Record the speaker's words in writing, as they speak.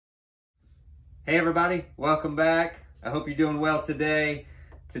Hey everybody, welcome back. I hope you're doing well today.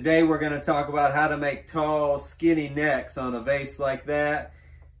 Today we're going to talk about how to make tall, skinny necks on a vase like that.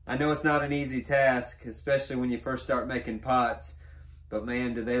 I know it's not an easy task, especially when you first start making pots, but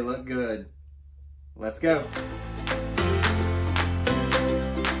man, do they look good. Let's go.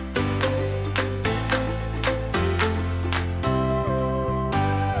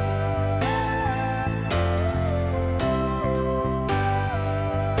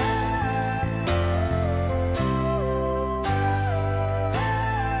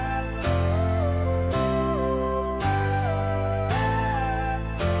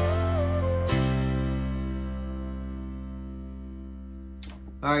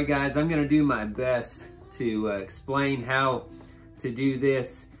 All right guys, I'm gonna do my best to explain how to do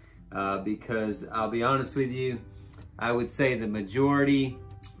this because I'll be honest with you, I would say the majority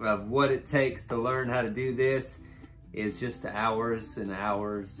of what it takes to learn how to do this is just hours and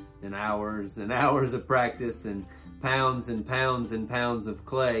hours and hours and hours of practice and pounds and pounds and pounds of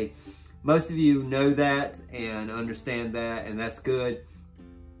clay. Most of you know that and understand that, and that's good.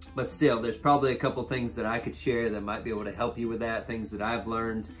 But still, there's probably a couple things that I could share that might be able to help you with that, things that I've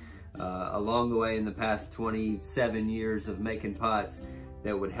learned along the way in the past 27 years of making pots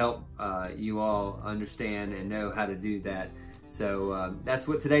that would help you all understand and know how to do that. So that's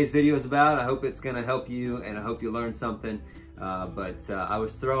what today's video is about. I hope it's gonna help you and I hope you learn something. I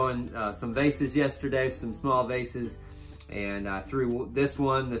was throwing some vases yesterday, some small vases, and I threw this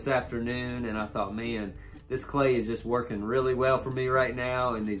one this afternoon and I thought, man, this clay is just working really well for me right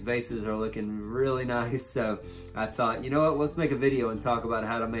now, and these vases are looking really nice. So I thought, you know what, let's make a video and talk about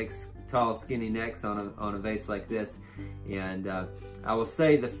how to make tall, skinny necks on a vase like this. And I will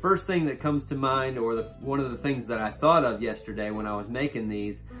say the first thing that comes to mind, or one of the things that I thought of yesterday when I was making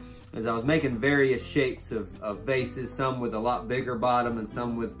these, is I was making various shapes of vases, some with a lot bigger bottom and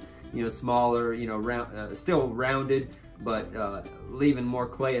some with, you know, smaller, you know, round, still rounded, but leaving more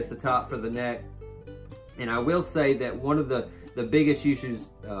clay at the top for the neck. And I will say that one of the biggest issues,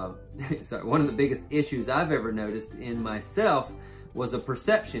 one of the biggest issues I've ever noticed in myself was a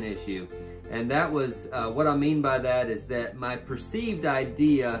perception issue. And that was, what I mean by that is that my perceived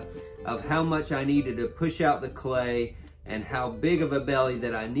idea of how much I needed to push out the clay and how big of a belly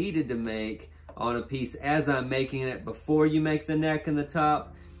that I needed to make on a piece as I'm making it before you make the neck and the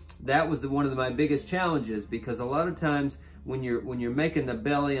top, that was one of my biggest challenges, because a lot of times when you're making the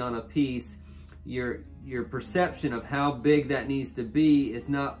belly on a piece, your perception of how big that needs to be is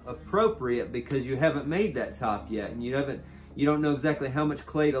not appropriate because you haven't made that top yet, and you don't know exactly how much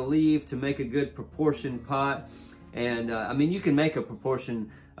clay to leave to make a good proportioned pot. And I mean, you can make a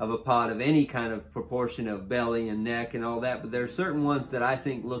proportion of a pot of any kind of proportion of belly and neck and all that, but there are certain ones that I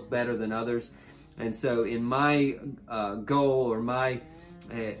think look better than others. And so in my goal, or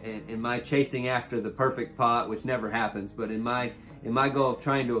in my chasing after the perfect pot, which never happens, but in my goal of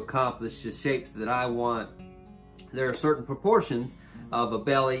trying to accomplish the shapes that I want, there are certain proportions of a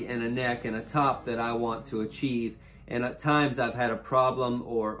belly and a neck and a top that I want to achieve. And at times I've had a problem,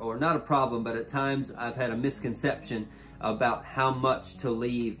 or not a problem, but at times I've had a misconception about how much to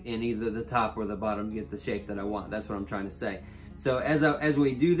leave in either the top or the bottom to get the shape that I want. That's what I'm trying to say. So as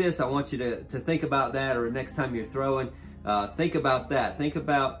we do this, I want you to think about that, or next time you're throwing, think about that. Think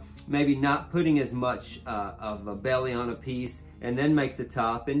about maybe not putting as much of a belly on a piece and then make the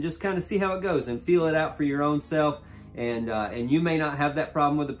top, and just kind of see how it goes and feel it out for your own self. And you may not have that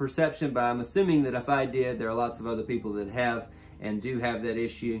problem with the perception, but I'm assuming that if I did, there are lots of other people that have and do have that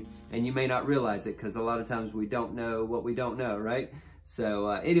issue, and you may not realize it because a lot of times we don't know what we don't know, right? So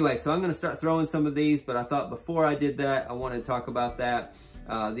anyway, so I'm going to start throwing some of these, but I thought before I did that, I wanted to talk about that.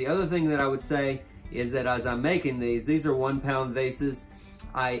 The other thing that I would say is that as I'm making these are 1 pound vases.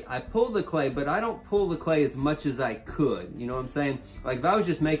 I pull the clay, but I don't pull the clay as much as I could. You know what I'm saying? Like if I was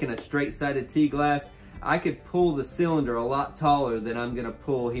just making a straight-sided tea glass, I could pull the cylinder a lot taller than I'm gonna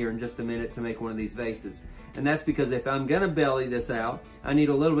pull here in just a minute to make one of these vases. And that's because if I'm gonna belly this out, I need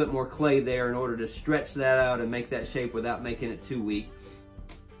a little bit more clay there in order to stretch that out and make that shape without making it too weak.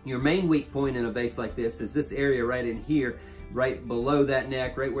 Your main weak point in a vase like this is this area right in here, right below that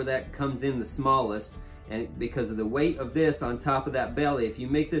neck, right where that comes in the smallest. And because of the weight of this on top of that belly, if you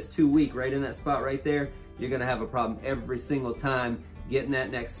make this too weak right in that spot right there, you're gonna have a problem every single time getting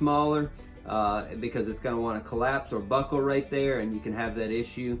that neck smaller, because it's gonna wanna collapse or buckle right there, and you can have that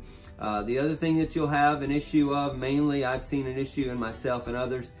issue. The other thing that you'll have an issue of, mainly I've seen an issue in myself and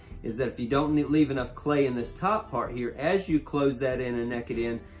others, is that if you don't leave enough clay in this top part here, as you close that in and neck it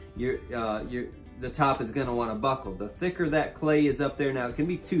in, the top is going to want to buckle. The thicker that clay is up there, now it can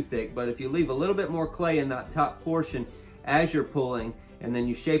be too thick, but if you leave a little bit more clay in that top portion as you're pulling, and then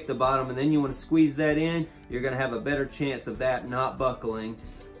you shape the bottom, and then you want to squeeze that in, you're going to have a better chance of that not buckling.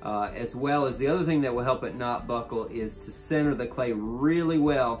 As well as the other thing that will help it not buckle is to center the clay really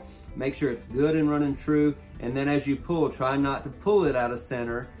well. Make sure it's good and running true, and then as you pull, try not to pull it out of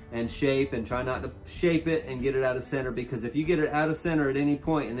center and shape, and try not to shape it and get it out of center, because if you get it out of center at any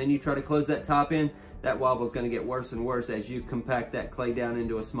point and then you try to close that top in, that wobble is going to get worse and worse as you compact that clay down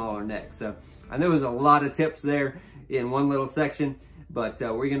into a smaller neck. So I know there's a lot of tips there in one little section, but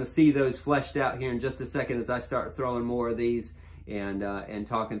we're going to see those fleshed out here in just a second as I start throwing more of these and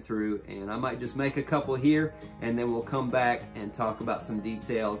talking through. And I might just make a couple here, and then we'll come back and talk about some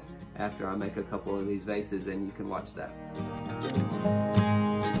details after I make a couple of these vases, and you can watch that.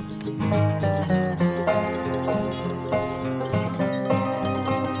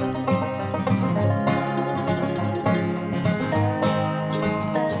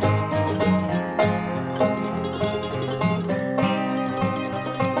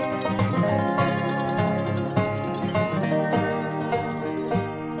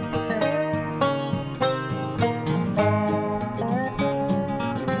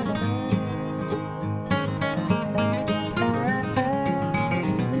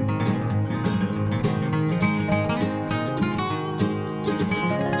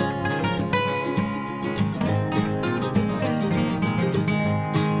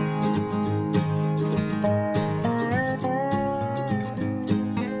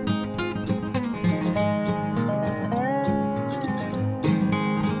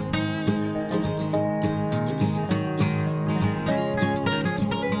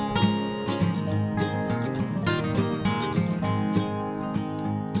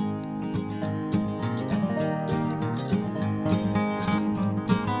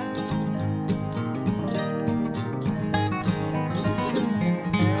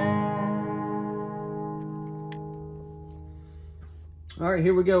 All right,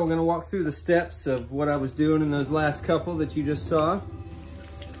 here we go. We're going to walk through the steps of what I was doing in those last couple that you just saw.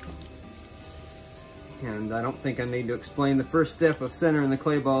 And I don't think I need to explain the first step of centering the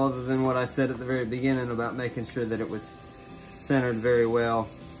clay ball other than what I said at the very beginning about making sure that it was centered very well.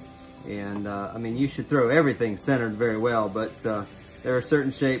 And I mean, you should throw everything centered very well, but there are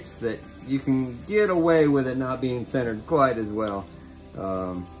certain shapes that you can get away with it not being centered quite as well.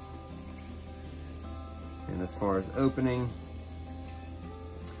 And as far as opening,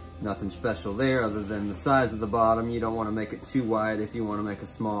 nothing special there other than the size of the bottom. You don't want to make it too wide if you want to make a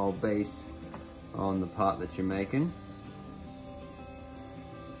small base on the pot that you're making.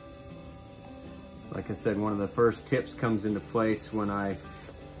 Like I said, one of the first tips comes into place when I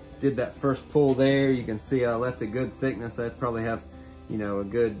did that first pull there. You can see I left a good thickness. I probably have, you know, a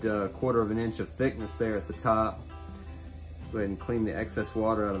good 1/4 of an inch of thickness there at the top. Go ahead and clean the excess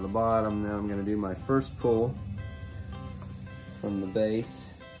water out of the bottom. Now I'm going to do my first pull from the base.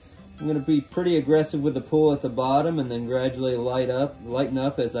 I'm going to be pretty aggressive with the pull at the bottom and then gradually lighten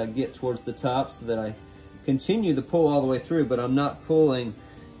up as I get towards the top so that I continue the pull all the way through, but I'm not pulling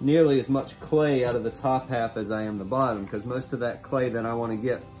nearly as much clay out of the top half as I am the bottom, because most of that clay that I want to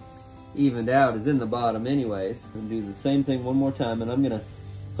get evened out is in the bottom anyways. I'm going to do the same thing one more time, and I'm going to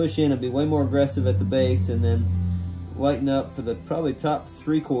push in and be way more aggressive at the base and then lighten up for the probably top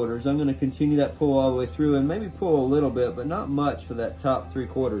 3/4. I'm going to continue that pull all the way through and maybe pull a little bit, but not much for that top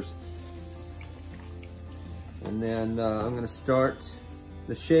 3/4. And then I'm going to start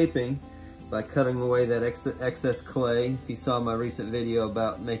the shaping by cutting away that excess clay. If you saw my recent video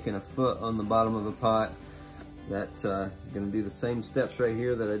about making a foot on the bottom of a pot, that's going to do the same steps right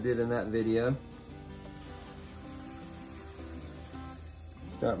here that I did in that video.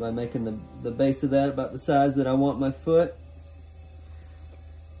 Start by making the base of that about the size that I want my foot.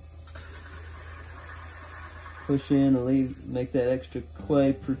 Push in and make that extra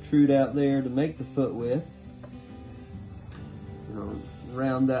clay protrude out there to make the foot width.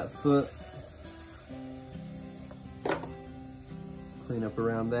 Round that foot, clean up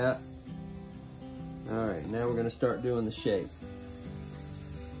around that. All right, now we're going to start doing the shape.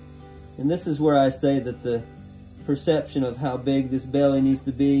 And this is where I say that the perception of how big this belly needs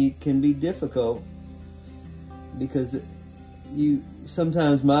to be can be difficult, because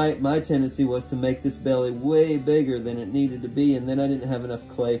sometimes my tendency was to make this belly way bigger than it needed to be, and then I didn't have enough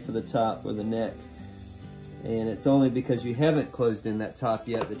clay for the top or the neck. And it's only because you haven't closed in that top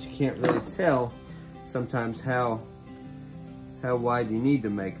yet that you can't really tell sometimes how wide you need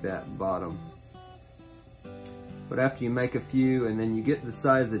to make that bottom. But after you make a few and then you get the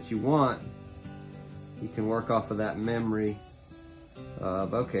size that you want, you can work off of that memory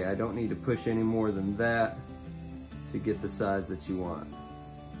of, okay, I don't need to push any more than that to get the size that you want.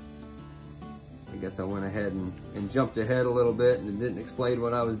 I guess I went ahead and jumped ahead a little bit and didn't explain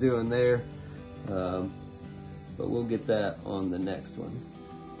what I was doing there. But we'll get that on the next one.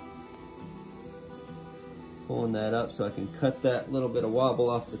 Pulling that up so I can cut that little bit of wobble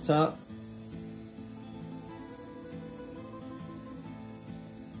off the top.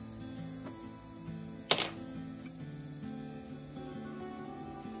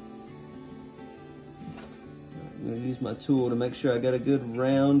 I'm going to use my tool to make sure I got a good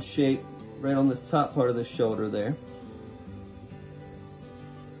round shape right on the top part of the shoulder there.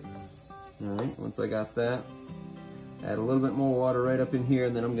 Alright, once I got that, add a little bit more water right up in here,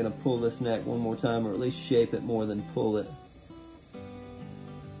 and then I'm going to pull this neck one more time, or at least shape it more than pull it.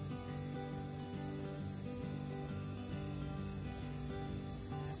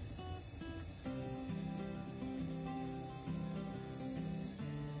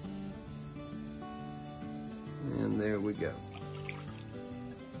 And there we go.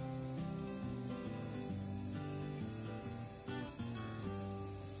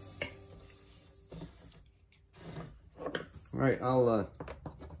 All right, I'll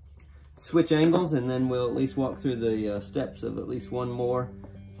switch angles, and then we'll at least walk through the steps of at least one more,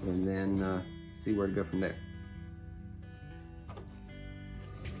 and then see where to go from there.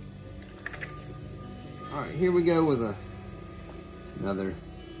 All right, here we go with another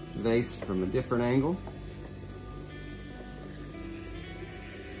vase from a different angle.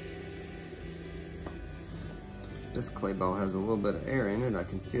 This clay ball has a little bit of air in it. I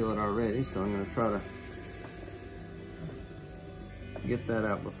can feel it already, so I'm going to try to get that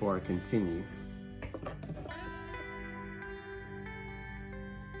out before I continue.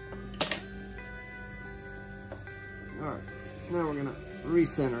 All right, now we're going to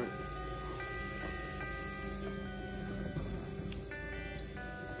recenter it.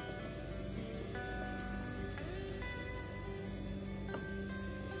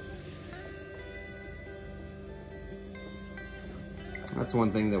 That's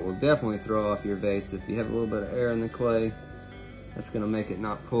one thing that will definitely throw off your vase. If you have a little bit of air in the clay, that's going to make it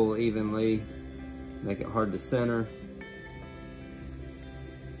not pull evenly, make it hard to center.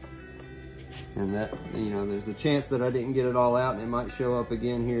 And that, you know, there's a chance that I didn't get it all out, and it might show up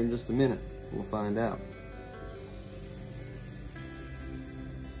again here in just a minute. We'll find out.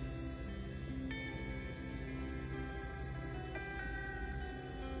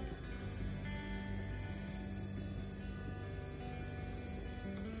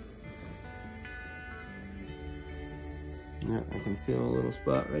 Yeah, I can feel a little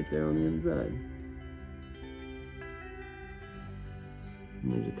spot right there on the inside.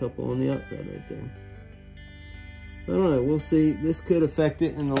 And there's a couple on the outside right there. So I don't know, we'll see. This could affect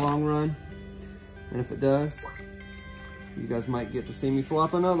it in the long run. And if it does, you guys might get to see me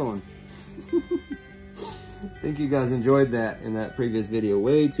flop another one. I think you guys enjoyed that in that previous video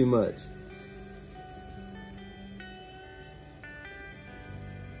way too much.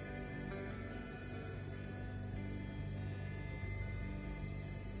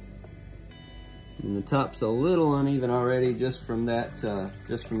 And the top's a little uneven already just from that,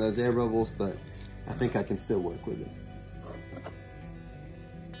 just from those air bubbles, but I think I can still work with it.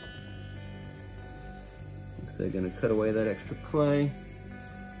 So I'm gonna cut away that extra clay,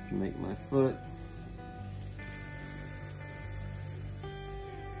 make my foot.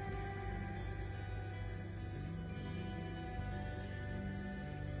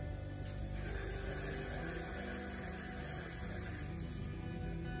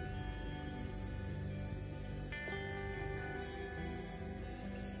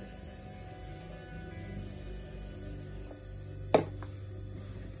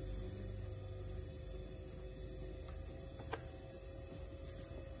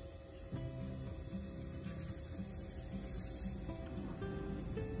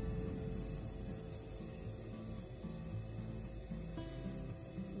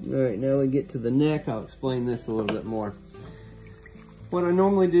 All right, now we get to the neck. I'll explain this a little bit more. What I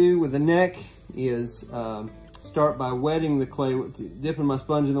normally do with the neck is start by wetting the clay, dipping my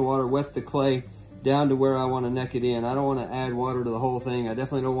sponge in the water, wet the clay down to where I want to neck it in. I don't want to add water to the whole thing. I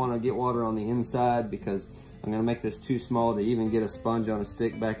definitely don't want to get water on the inside because I'm going to make this too small to even get a sponge on a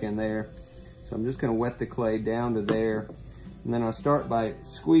stick back in there. So I'm just going to wet the clay down to there. And then I'll start by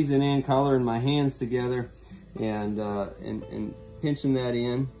squeezing in, collaring my hands together and pinching that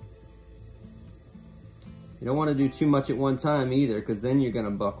in. You don't want to do too much at one time either, because then you're going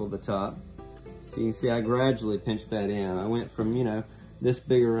to buckle the top. So you can see I gradually pinch that in. I went from, you know, this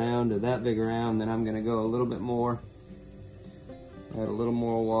big around to that big around, then I'm going to go a little bit more, add a little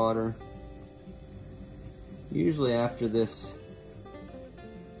more water. Usually after this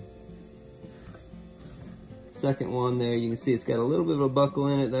second one there, you can see it's got a little bit of a buckle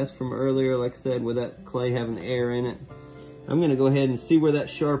in it. That's from earlier, like I said, with that clay having air in it. I'm gonna go ahead and see where that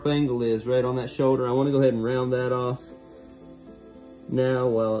sharp angle is, right on that shoulder. I wanna go ahead and round that off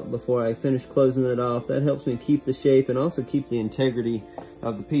now before I finish closing that off. That helps me keep the shape and also keep the integrity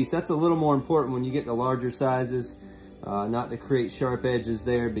of the piece. That's a little more important when you get to larger sizes, not to create sharp edges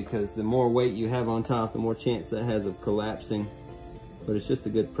there, because the more weight you have on top, the more chance that has of collapsing. But it's just a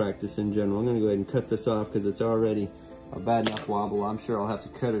good practice in general. I'm gonna go ahead and cut this off because it's already a bad enough wobble. I'm sure I'll have to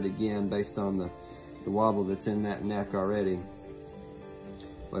cut it again based on the wobble that's in that neck already.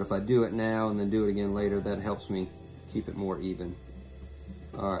 But if I do it now and then do it again later, that helps me keep it more even.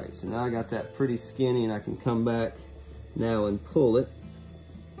 All right, so now I got that pretty skinny, and I can come back now and pull it.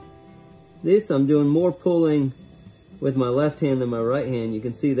 This, I'm doing more pulling with my left hand than my right hand. You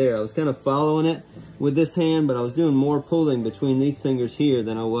can see there, I was kind of following it with this hand, but I was doing more pulling between these fingers here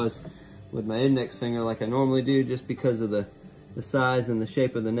than I was with my index finger like I normally do, just because of the size and the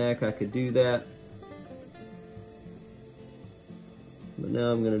shape of the neck. I could do that. But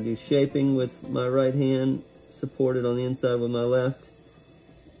now I'm gonna do shaping with my right hand, supported on the inside with my left.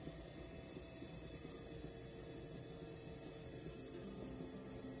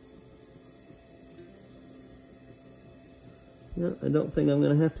 No, I don't think I'm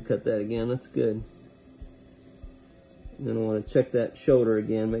gonna have to cut that again. That's good. I'm gonna wanna check that shoulder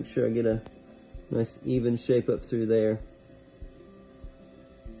again, make sure I get a nice even shape up through there.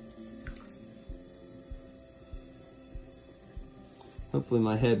 Hopefully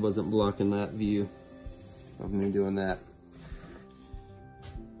my head wasn't blocking that view of me doing that.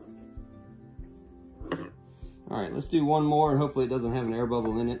 All right, let's do one more, and hopefully it doesn't have an air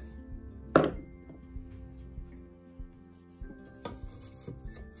bubble in it.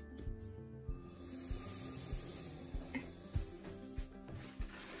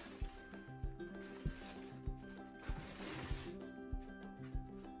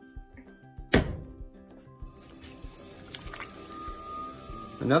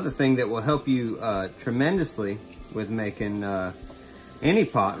 Another thing that will help you tremendously with making any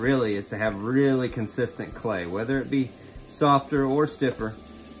pot really is to have really consistent clay, whether it be softer or stiffer.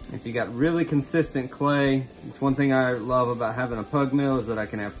 If you got really consistent clay, it's one thing I love about having a pug mill is that I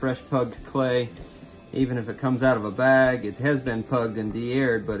can have fresh pugged clay. Even if it comes out of a bag, it has been pugged and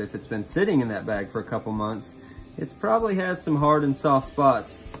de-aired, but if it's been sitting in that bag for a couple months, it probably has some hard and soft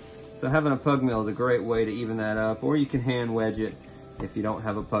spots. So having a pug mill is a great way to even that up, or you can hand wedge it if you don't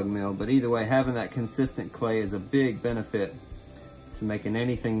have a pug mill. But either way, having that consistent clay is a big benefit to making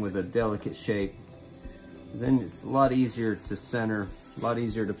anything with a delicate shape. Then it's a lot easier to center, a lot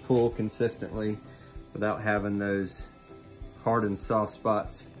easier to pull consistently without having those hard and soft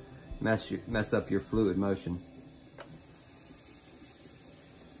spots mess up your fluid motion.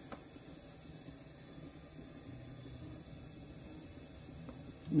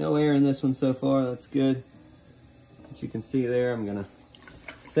 No air in this one so far, that's good. As you can see there, I'm gonna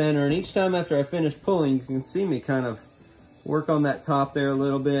center, and each time after I finish pulling, you can see me kind of work on that top there a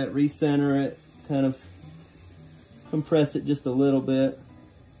little bit, recenter it, kind of compress it just a little bit,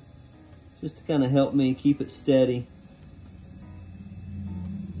 just to kind of help me keep it steady.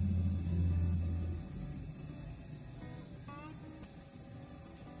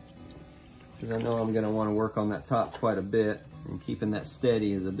 Because I know I'm gonna want to work on that top quite a bit, and keeping that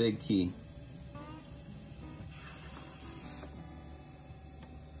steady is a big key.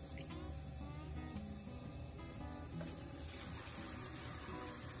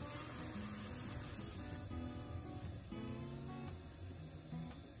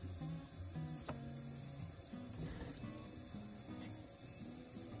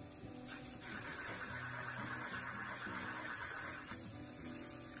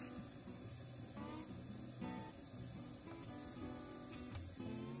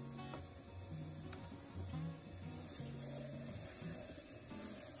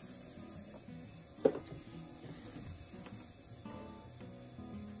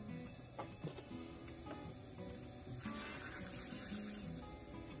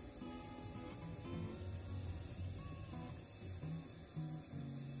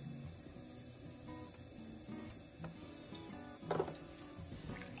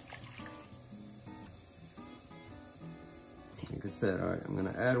 Like I said, all right, I'm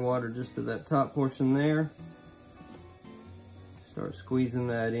gonna add water just to that top portion there. Start squeezing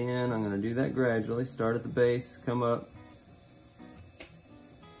that in. I'm gonna do that gradually. Start at the base, come up,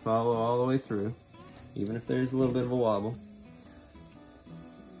 follow all the way through, even if there's a little bit of a wobble.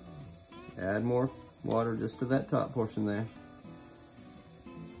 Add more water just to that top portion there.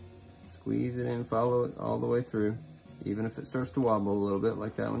 Squeeze it in, follow it all the way through, even if it starts to wobble a little bit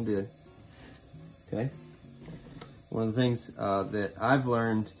like that one did. Okay? One of the things that I've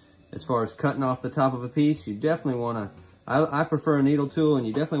learned as far as cutting off the top of a piece, you definitely want to, I prefer a needle tool, and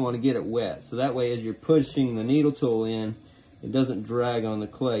you definitely want to get it wet. So that way as you're pushing the needle tool in, it doesn't drag on the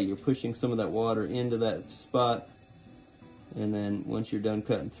clay. You're pushing some of that water into that spot, and then once you're done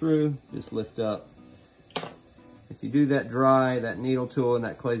cutting through, just lift up. If you do that dry, that needle tool and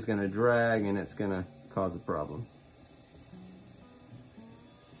that clay is going to drag, and it's going to cause a problem.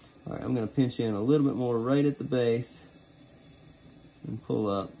 All right, I'm going to pinch in a little bit more right at the base and pull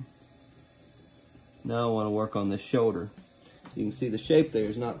up. Now I want to work on this shoulder. You can see the shape there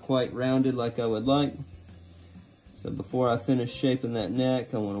is not quite rounded like I would like. So before I finish shaping that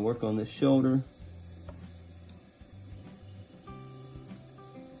neck, I want to work on this shoulder.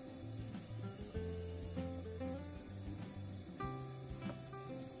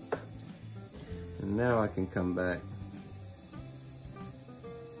 And now I can come back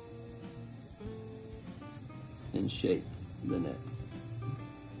and shape the neck.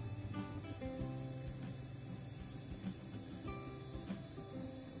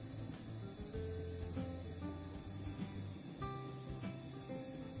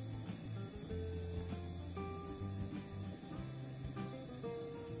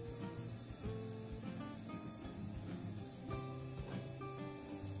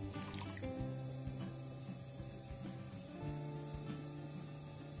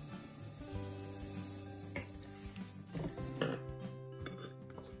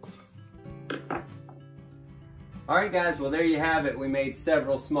 All right, guys, well, there you have it. We made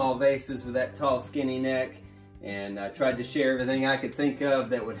several small vases with that tall, skinny neck, and I tried to share everything I could think of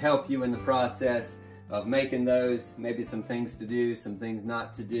that would help you in the process of making those, maybe some things to do, some things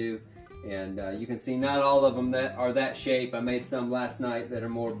not to do. And you can see not all of them that are that shape. I made some last night that are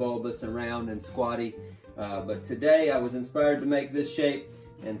more bulbous and round and squatty. But today I was inspired to make this shape,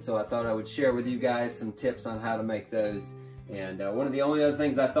 and so I thought I would share with you guys some tips on how to make those. And one of the only other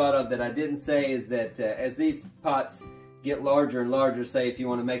things I thought of that I didn't say is that as these pots get larger and larger, say if you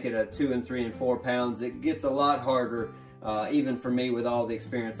want to make it a 2 and 3 and 4 pounds, it gets a lot harder, even for me with all the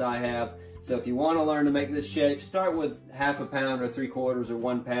experience I have. So if you want to learn to make this shape, start with 1/2 pound or 3/4 or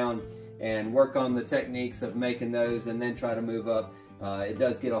 1 pound and work on the techniques of making those, and then try to move up. It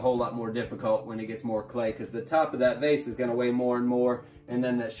does get a whole lot more difficult when it gets more clay, because the top of that vase is going to weigh more and more, and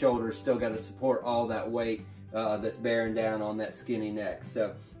then that shoulder's still got to support all that weight that's bearing down on that skinny neck.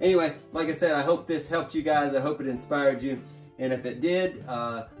 So anyway, like I said, I hope this helped you guys. I hope it inspired you. And if it did,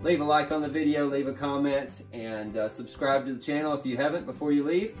 leave a like on the video, leave a comment, and subscribe to the channel if you haven't before you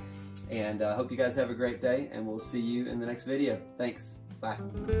leave. And I hope you guys have a great day, and we'll see you in the next video. Thanks. Bye.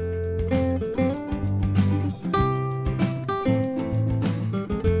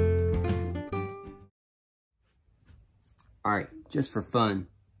 All right, just for fun,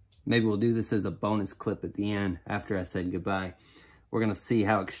 maybe we'll do this as a bonus clip at the end after I said goodbye. We're gonna see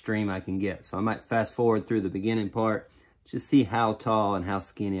how extreme I can get. So I might fast forward through the beginning part, just see how tall and how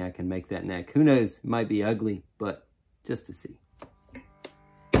skinny I can make that neck. Who knows, it might be ugly, but just to see.